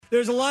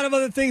There's a lot of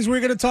other things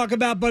we're going to talk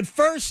about, but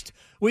first,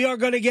 we are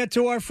going to get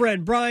to our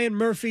friend Brian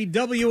Murphy,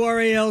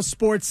 WRAL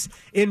Sports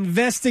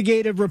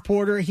investigative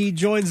reporter. He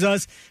joins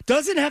us.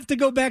 Doesn't have to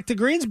go back to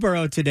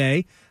Greensboro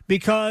today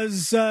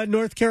because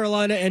North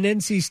Carolina and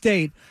NC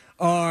State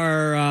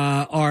are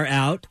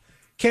out.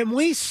 Can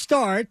we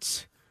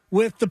start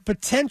with the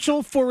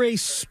potential for a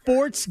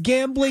sports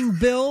gambling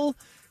bill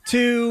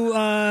to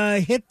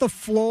hit the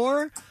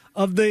floor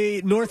of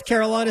the North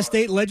Carolina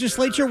State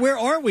Legislature? Where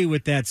are we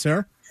with that,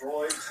 sir?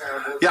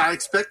 Yeah, I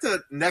expect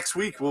that next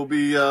week we'll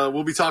be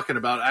talking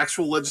about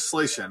actual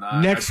legislation.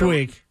 Next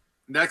week.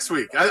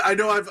 I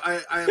know I'm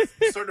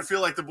starting to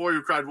feel like the boy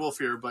who cried wolf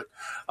here, but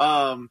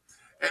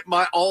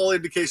my all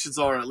indications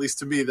are, at least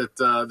to me,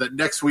 that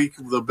next week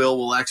the bill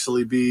will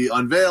actually be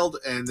unveiled,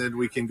 and then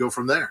we can go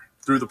from there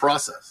through the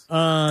process.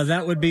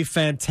 That would be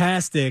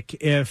fantastic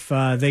if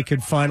they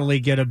could finally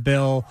get a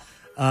bill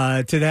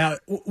to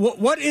that.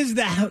 What is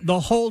the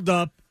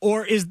holdup,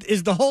 or is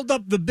the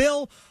holdup the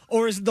bill,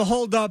 or is the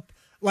holdup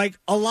like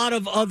a lot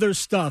of other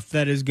stuff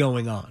that is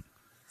going on?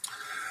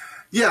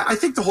 Yeah, I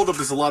think the holdup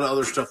is a lot of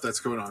other stuff that's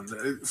going on.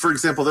 For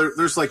example,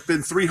 there's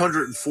been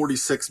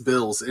 346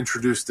 bills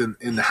introduced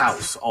in the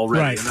House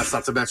already, right. And that's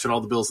not to mention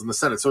all the bills in the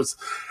Senate. So it's,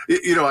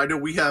 I know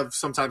we have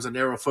sometimes a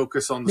narrow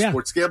focus on the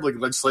sports gambling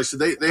legislation.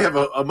 They have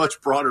a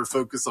much broader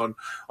focus on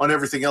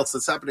everything else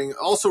that's happening.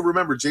 Also,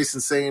 remember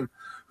Jason Sain,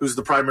 who's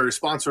the primary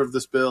sponsor of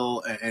this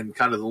bill and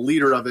kind of the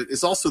leader of it,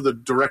 is also the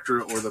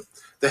director or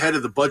the head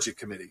of the Budget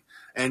Committee.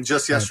 And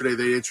just yesterday,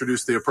 they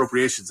introduced the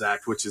Appropriations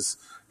Act, which is,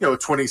 a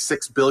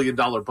 $26 billion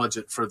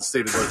budget for the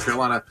state of North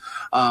Carolina.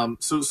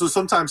 So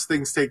sometimes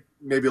things take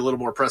maybe a little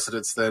more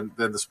precedence than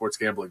the sports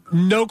gambling bill.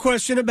 No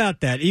question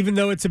about that. Even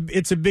though it's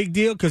a big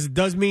deal because it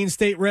does mean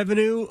state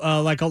revenue,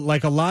 like a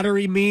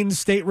lottery means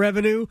state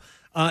revenue,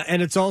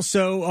 and it's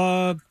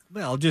also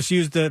I'll just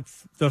use the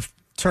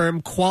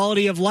term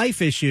quality of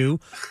life issue.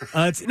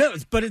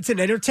 But it's an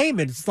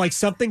entertainment. It's like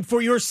something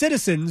for your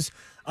citizens.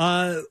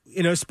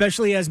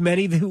 Especially as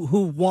many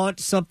who want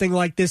something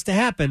like this to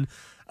happen.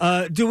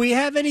 Do we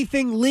have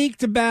anything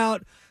leaked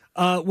about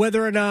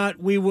whether or not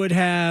we would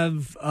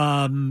have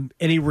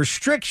any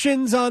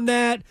restrictions on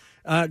that?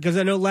 Because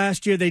I know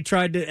last year they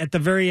tried to, at the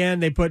very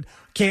end, they put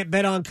can't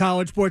bet on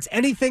college sports.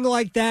 Anything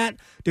like that?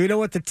 Do we know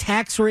what the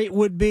tax rate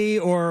would be,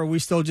 or are we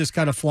still just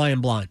kind of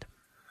flying blind?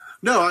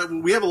 No,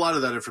 we have a lot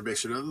of that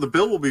information. The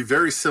bill will be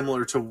very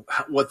similar to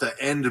what the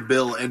end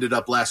bill ended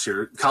up last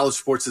year. College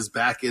sports is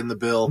back in the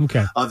bill.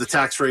 Okay. The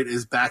tax rate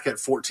is back at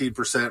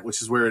 14%,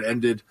 which is where it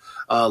ended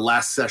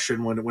last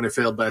session when it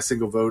failed by a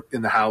single vote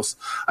in the House.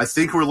 I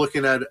think we're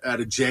looking at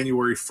a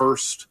January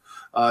 1st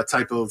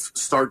type of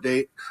start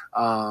date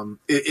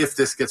if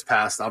this gets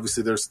passed.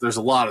 Obviously, there's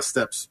a lot of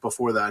steps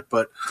before that,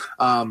 but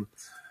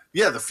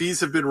the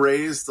fees have been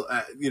raised,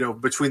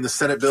 between the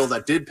Senate bill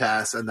that did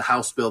pass and the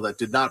House bill that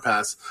did not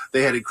pass.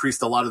 They had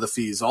increased a lot of the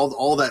fees.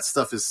 All that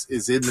stuff is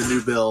in the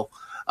new bill,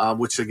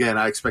 which, again,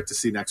 I expect to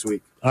see next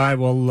week. All right,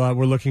 well,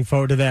 we're looking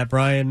forward to that.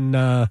 Brian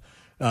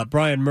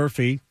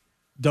Murphy,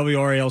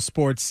 WRAL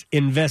Sports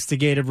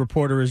investigative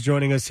reporter, is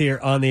joining us here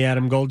on the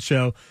Adam Gold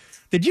Show.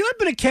 Did you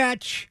happen to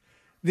catch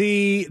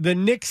the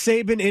Nick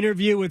Saban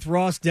interview with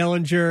Ross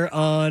Dellinger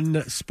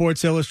on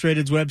Sports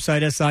Illustrated's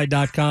website,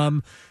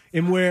 si.com?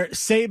 In where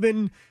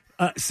Saban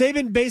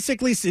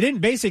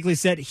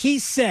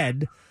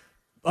said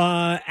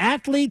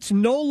athletes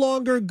no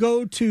longer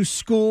go to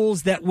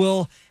schools that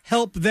will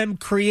help them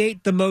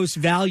create the most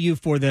value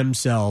for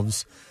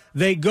themselves.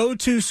 They go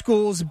to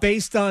schools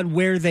based on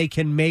where they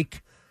can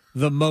make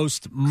the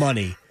most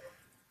money.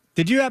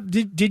 Did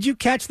you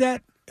catch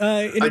that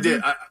interview? I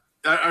did.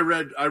 I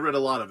read a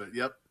lot of it.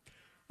 Yep.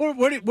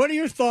 What are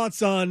your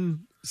thoughts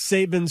on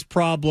Saban's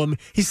problem?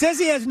 He says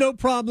he has no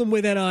problem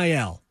with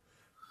NIL.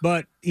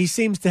 But he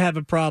seems to have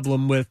a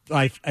problem with,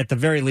 at the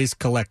very least,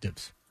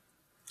 collectives.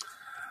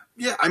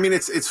 Yeah, I mean,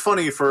 it's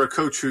funny for a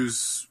coach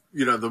who's,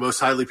 the most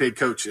highly paid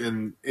coach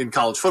in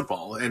college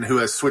football and who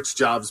has switched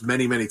jobs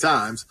many, many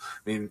times.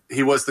 I mean,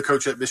 he was the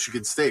coach at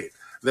Michigan State.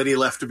 Then he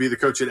left to be the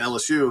coach at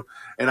LSU.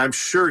 And I'm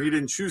sure he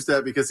didn't choose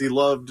that because he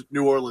loved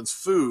New Orleans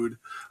food.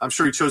 I'm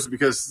sure he chose it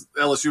because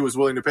LSU was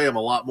willing to pay him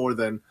a lot more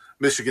than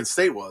Michigan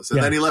State was.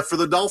 And then he left for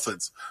the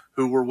Dolphins,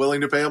 who were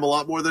willing to pay him a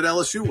lot more than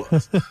LSU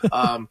was.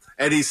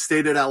 And he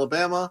stayed at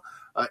Alabama,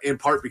 in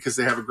part because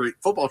they have a great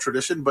football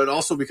tradition, but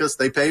also because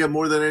they pay him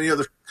more than any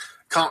other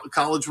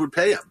college would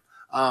pay him.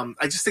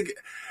 I just think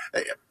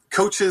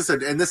coaches,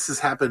 and this has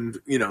happened,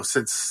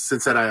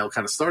 since NIL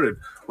kind of started,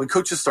 when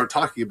coaches start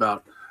talking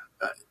about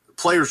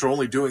players are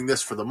only doing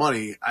this for the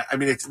money. I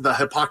mean, the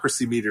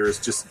hypocrisy meter is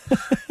just,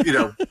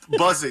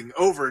 buzzing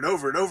over and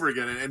over and over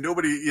again. And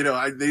nobody,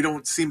 they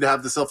don't seem to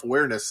have the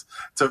self-awareness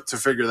to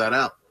figure that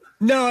out.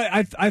 No,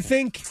 I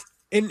think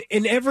in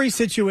every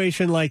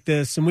situation like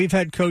this, and we've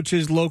had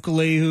coaches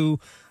locally who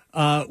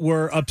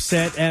were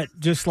upset at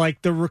just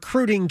like the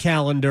recruiting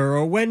calendar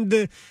or when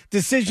the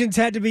decisions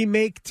had to be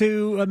made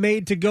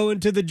to go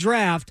into the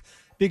draft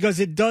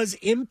because it does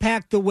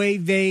impact the way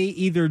they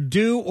either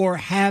do or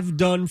have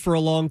done for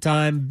a long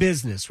time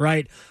business,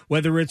 right?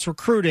 Whether it's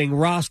recruiting,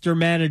 roster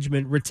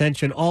management,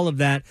 retention, all of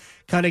that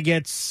kind of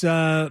gets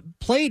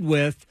played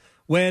with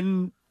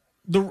when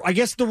the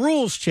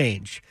rules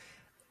change.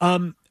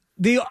 I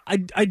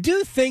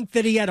do think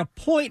that he had a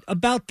point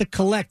about the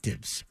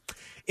collectives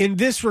in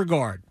this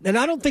regard, and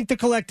I don't think the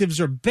collectives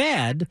are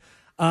bad.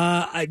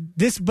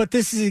 But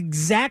this is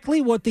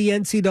exactly what the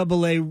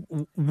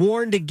NCAA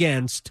warned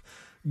against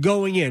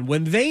going in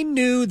when they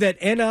knew that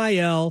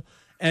NIL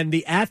and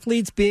the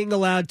athletes being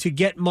allowed to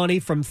get money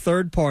from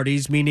third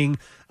parties, meaning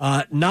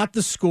not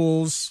the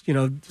schools,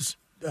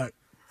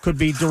 could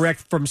be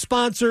direct from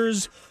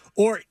sponsors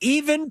or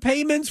even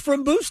payments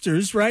from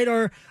boosters, right,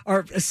 are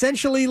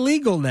essentially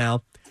legal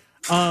now.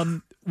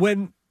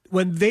 When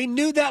they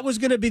knew that was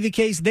going to be the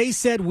case, they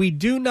said, we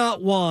do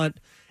not want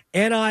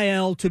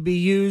NIL to be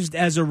used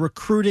as a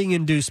recruiting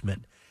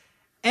inducement.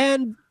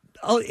 And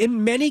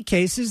in many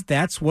cases,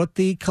 that's what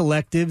the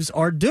collectives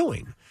are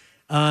doing.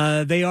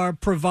 They are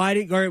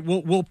providing, or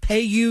we'll pay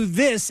you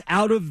this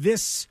out of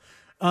this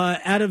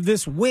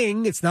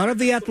wing. It's not of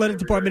the athletic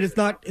department. It's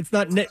not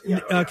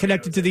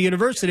connected to the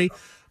university,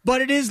 but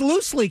it is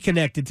loosely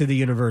connected to the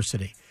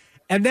university.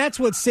 And that's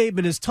what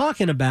Saban is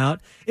talking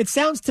about. It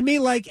sounds to me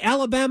like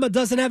Alabama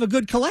doesn't have a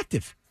good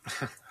collective.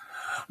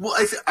 Well,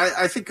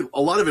 I think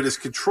a lot of it is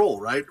control,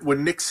 right?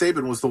 When Nick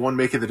Saban was the one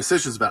making the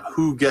decisions about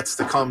who gets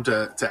to come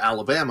to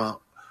Alabama,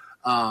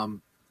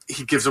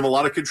 he gives them a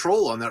lot of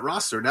control on that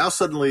roster. Now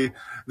suddenly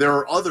there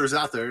are others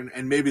out there,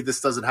 and maybe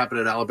this doesn't happen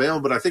at Alabama,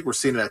 but I think we're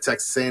seeing it at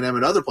Texas A&M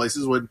and other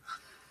places when,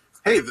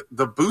 hey,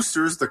 the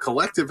boosters, the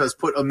collective has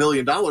put $1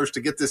 million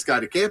to get this guy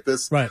to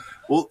campus. Right.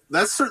 Well,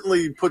 that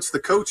certainly puts the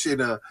coach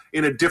in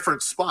a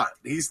different spot.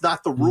 He's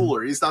not the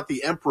ruler. He's not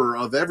the emperor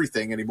of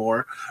everything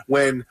anymore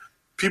when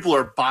people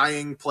are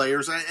buying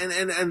players.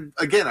 And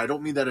again, I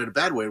don't mean that in a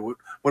bad way.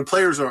 When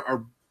players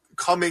are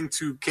coming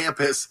to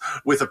campus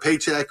with a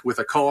paycheck, with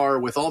a car,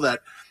 with all that,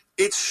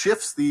 it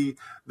shifts the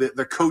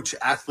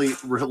coach-athlete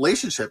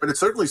relationship, and it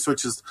certainly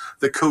switches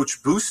the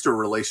coach-booster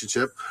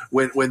relationship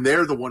when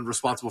they're the one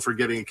responsible for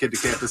getting a kid to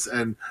campus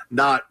and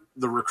not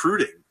the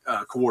recruiting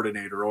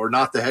coordinator or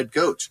not the head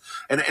coach.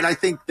 And I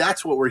think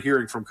that's what we're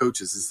hearing from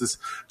coaches is this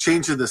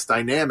change in this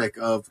dynamic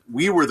of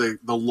we were the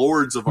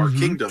lords of our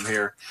kingdom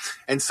here,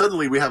 and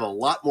suddenly we have a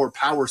lot more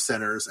power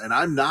centers, and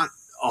I'm not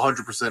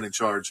 100% in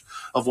charge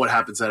of what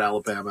happens at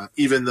Alabama,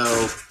 even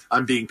though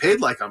I'm being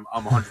paid like I'm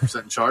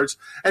 100% in charge.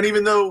 And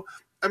even though,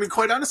 I mean,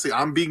 quite honestly,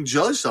 I'm being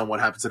judged on what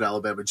happens at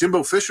Alabama.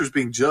 Jimbo Fisher's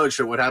being judged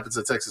at what happens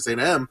at Texas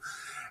A&M.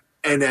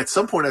 And at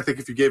some point, I think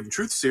if you gave him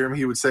truth serum,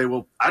 he would say,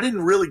 well, I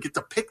didn't really get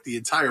to pick the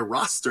entire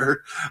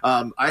roster.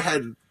 I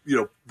had,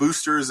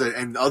 boosters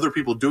and other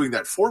people doing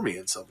that for me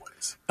in some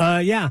ways.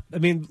 Yeah. I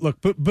mean,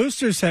 look,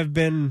 boosters have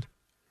been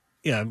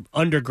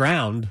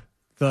underground,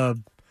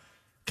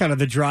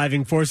 the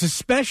driving force,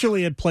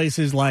 especially at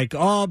places like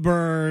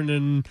Auburn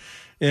and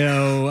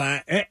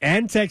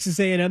and Texas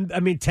A&M.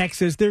 I mean,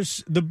 Texas.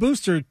 There's the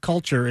booster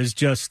culture is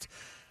just.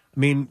 I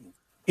mean,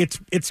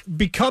 it's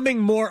becoming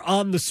more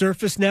on the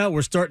surface now.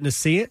 We're starting to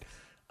see it,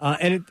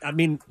 and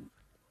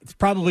it's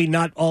probably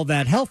not all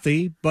that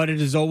healthy, but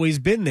it has always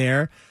been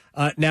there.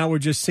 Now we're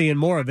just seeing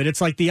more of it. It's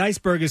like the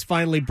iceberg is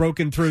finally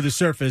broken through the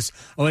surface.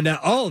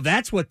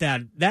 That's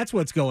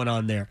what's going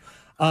on there.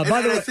 By the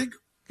way, I think.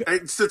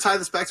 To tie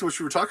this back to what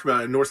you were talking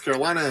about in North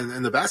Carolina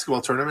and the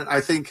basketball tournament, I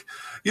think,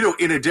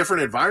 in a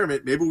different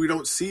environment, maybe we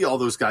don't see all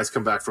those guys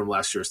come back from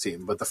last year's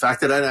team. But the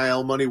fact that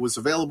NIL money was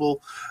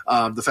available,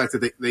 the fact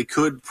that they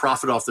could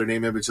profit off their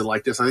name, image, and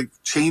likeness, I think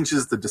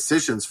changes the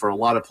decisions for a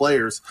lot of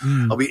players.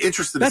 I'll be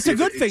interested to see.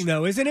 That's a good thing,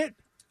 though, isn't it?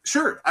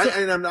 Sure.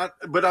 I'm not,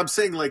 but I'm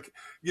saying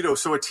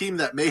so a team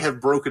that may have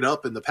broken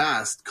up in the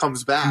past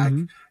comes back.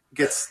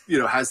 Gets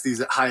has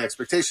these high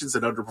expectations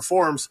and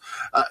underperforms,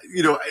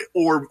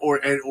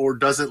 or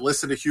doesn't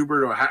listen to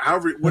Hubert or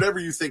however whatever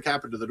you think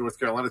happened to the North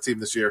Carolina team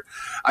this year.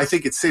 I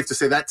think it's safe to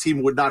say that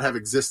team would not have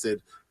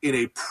existed in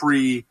a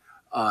pre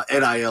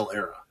NIL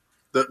era.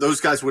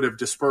 Those guys would have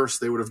dispersed;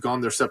 they would have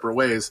gone their separate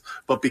ways.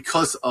 But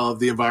because of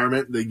the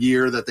environment, the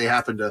year that they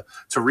happened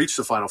to reach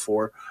the Final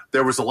Four,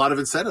 there was a lot of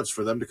incentives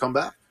for them to come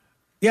back.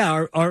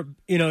 Yeah,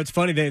 it's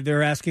funny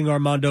they're asking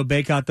Armando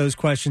Bacot those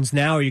questions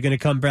now. Are you going to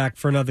come back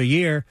for another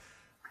year?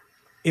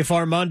 If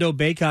Armando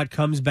Bacot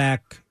comes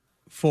back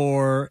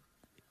for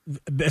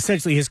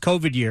essentially his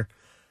COVID year,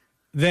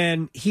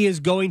 then he is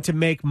going to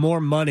make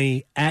more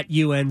money at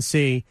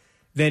UNC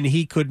than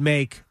he could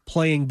make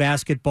playing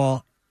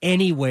basketball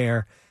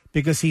anywhere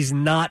because he's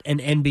not an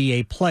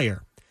NBA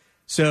player.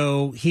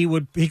 So he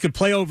could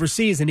play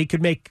overseas and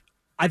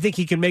I think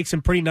he can make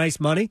some pretty nice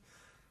money.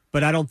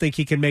 But I don't think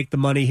he can make the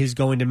money he's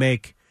going to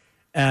make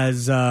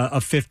as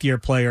a fifth-year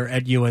player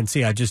at UNC.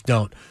 I just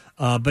don't.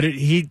 But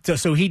he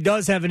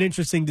does have an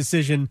interesting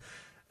decision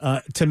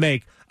to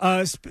make.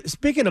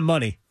 Speaking of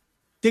money,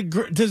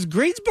 does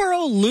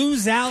Greensboro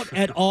lose out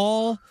at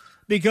all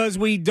because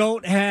we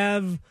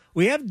have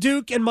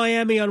Duke and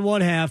Miami on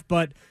one half,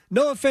 but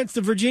no offense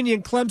to Virginia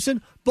and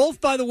Clemson,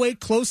 Both, by the way,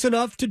 close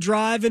enough to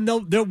drive, and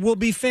there will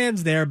be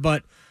fans there.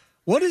 But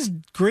what does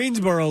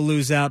Greensboro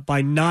lose out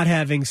by not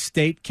having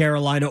State,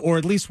 Carolina, or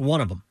at least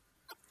one of them?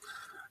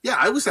 Yeah,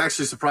 I was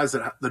actually surprised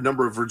at the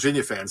number of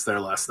Virginia fans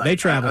there last night. They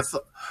traveled.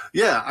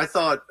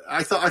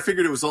 I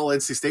figured it was all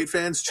NC State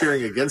fans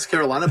cheering against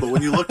Carolina, but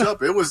when you looked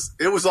up, it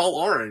was all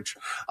orange.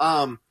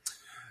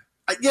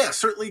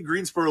 Certainly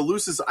Greensboro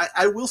loses.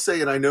 I will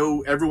say, and I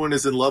know everyone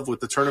is in love with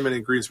the tournament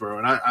in Greensboro,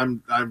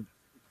 and I'm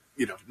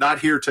not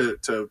here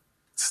to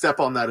step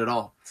on that at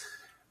all.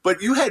 But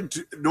you had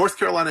North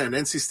Carolina and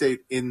NC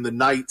State in the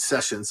night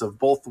sessions of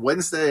both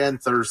Wednesday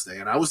and Thursday,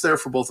 and I was there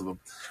for both of them.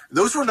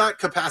 Those were not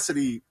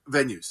capacity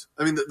venues.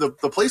 I mean,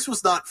 the place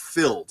was not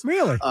filled.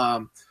 Really?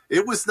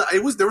 It was not.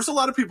 It was. There was a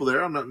lot of people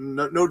there. I'm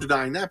no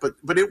denying that,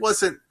 but it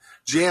wasn't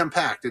jam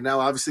packed. And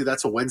now, obviously,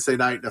 that's a Wednesday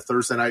night and a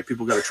Thursday night.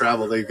 People got to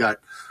travel. They've got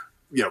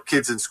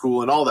kids in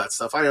school and all that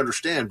stuff. I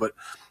understand, but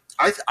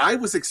I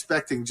was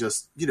expecting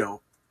just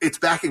it's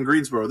back in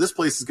Greensboro. This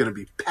place is going to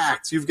be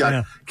packed. You've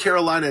got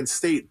Carolina and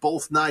State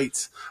both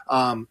nights.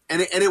 And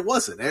it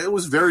wasn't. It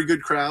was very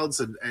good crowds,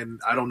 and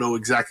I don't know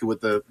exactly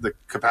what the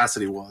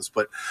capacity was.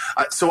 But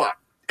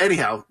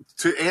anyhow,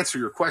 to answer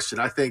your question,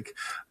 I think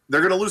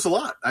they're going to lose a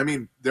lot. I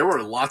mean, there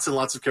were lots and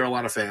lots of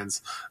Carolina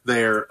fans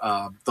there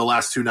the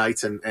last two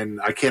nights, and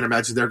I can't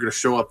imagine they're going to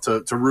show up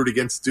to root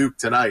against Duke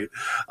tonight.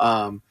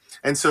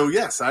 And so,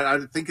 yes, I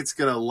think it's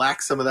going to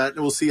lack some of that.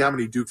 And we'll see how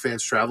many Duke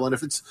fans travel. And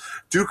if it's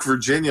Duke,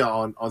 Virginia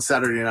on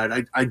Saturday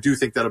night, I do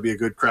think that'll be a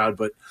good crowd,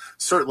 but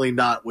certainly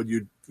not what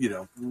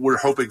we're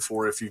hoping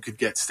for if you could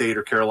get State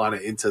or Carolina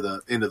into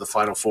the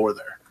Final Four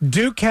there.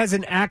 Duke has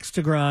an axe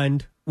to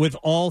grind with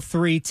all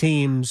three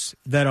teams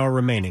that are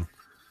remaining.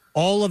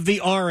 All of the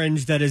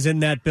orange that is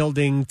in that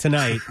building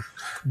tonight.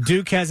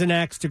 Duke has an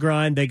axe to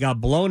grind. They got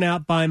blown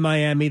out by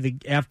Miami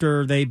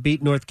after they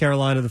beat North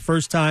Carolina the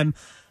first time.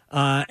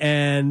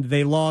 And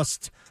they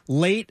lost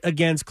late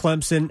against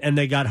Clemson, and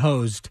they got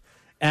hosed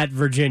at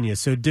Virginia.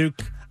 So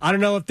Duke, I don't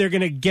know if they're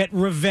going to get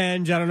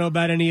revenge. I don't know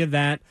about any of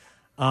that,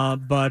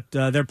 but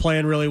they're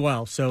playing really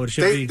well. So it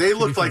should be. They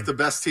looked like the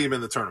best team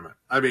in the tournament.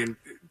 I mean,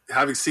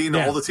 having seen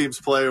all the teams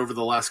play over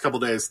the last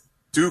couple of days,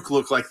 Duke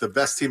looked like the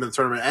best team in the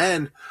tournament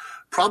and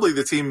probably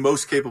the team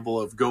most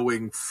capable of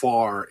going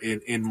far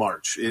in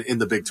March in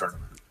the big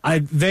tournament.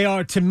 They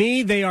are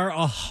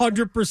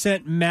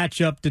 100%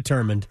 matchup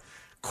determined.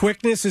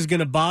 Quickness is going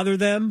to bother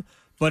them,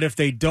 but if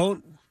they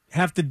don't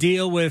have to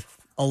deal with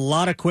a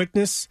lot of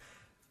quickness,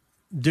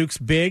 Duke's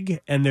big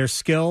and they're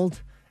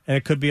skilled, and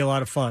it could be a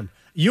lot of fun.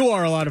 You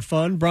are a lot of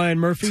fun. Brian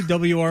Murphy,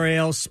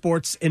 WRAL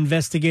sports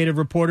investigative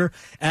reporter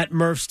at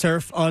Murph's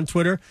Turf on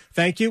Twitter.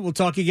 Thank you. We'll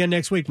talk again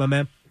next week, my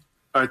man.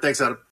 All right. Thanks, Adam.